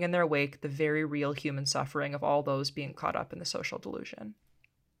 leaving in their wake the very real human suffering of all those being caught up in the social delusion.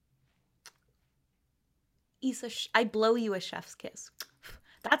 Issa, I blow you a chef's kiss.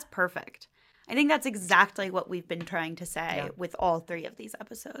 That's perfect. I think that's exactly what we've been trying to say with all three of these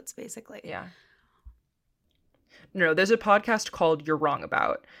episodes, basically. Yeah. No, there's a podcast called You're Wrong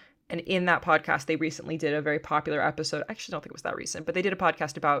About. And in that podcast, they recently did a very popular episode. I actually don't think it was that recent, but they did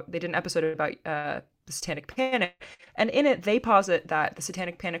an episode about the Satanic Panic. And in it, they posit that the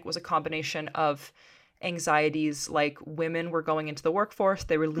Satanic Panic was a combination of anxieties, like women were going into the workforce,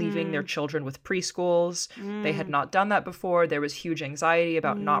 they were leaving their children with preschools. They had not done that before. There was huge anxiety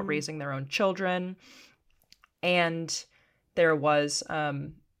about not raising their own children. And there was...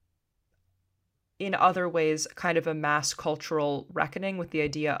 in other ways, kind of a mass cultural reckoning with the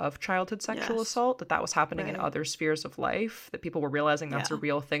idea of childhood sexual assault, that was happening in other spheres of life, that people were realizing that's a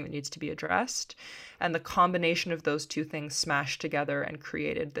real thing that needs to be addressed. And the combination of those two things smashed together and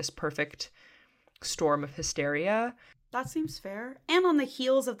created this perfect storm of hysteria. That seems fair. And on the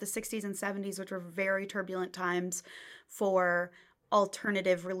heels of the 60s and 70s, which were very turbulent times for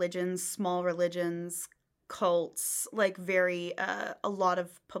alternative religions, small religions, cults, like very a lot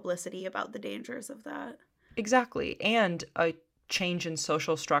of publicity about the dangers of that. Exactly. And a change in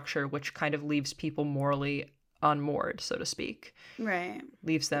social structure which kind of leaves people morally unmoored, so to speak. Right.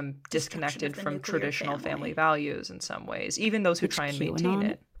 Leaves them disconnected from traditional family values in some ways, even those who try and maintain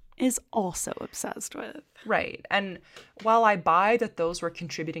it. is also obsessed with. Right. And while I buy that those were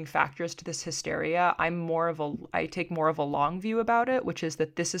contributing factors to this hysteria, I take more of a long view about it, which is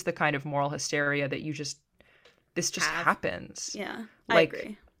that this is the kind of moral hysteria that this just happens. Yeah, like, I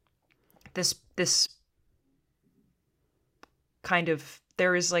agree. This kind of,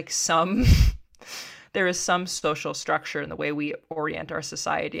 there is like some there is some social structure in the way we orient our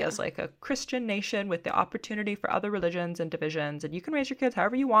society as like a Christian nation with the opportunity for other religions and divisions, and you can raise your kids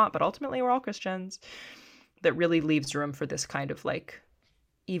however you want, but ultimately we're all Christians, that really leaves room for this kind of like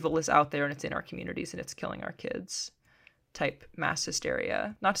evil is out there and it's in our communities and it's killing our kids type mass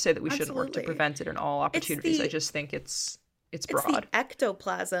hysteria. Not to say that we shouldn't work to prevent it in all opportunities. I just think it's broad. It's the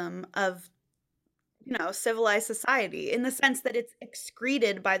ectoplasm of, you know, civilized society, in the sense that it's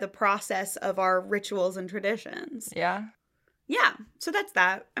excreted by the process of our rituals and traditions. Yeah. Yeah. So that's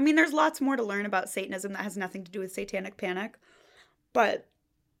that. I mean, there's lots more to learn about Satanism that has nothing to do with satanic panic, but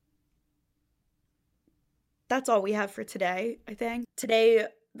that's all we have for today, I think. Today,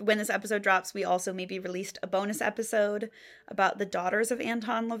 when this episode drops, we also maybe released a bonus episode about the daughters of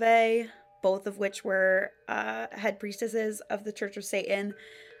Anton LaVey, both of which were head priestesses of the Church of Satan,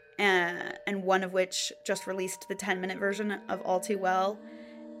 and one of which just released the 10-minute version of All Too Well,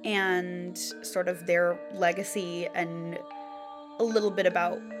 and sort of their legacy and a little bit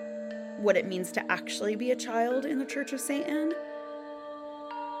about what it means to actually be a child in the Church of Satan.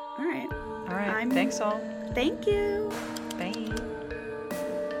 All right. Thanks all. Thank you. Bye.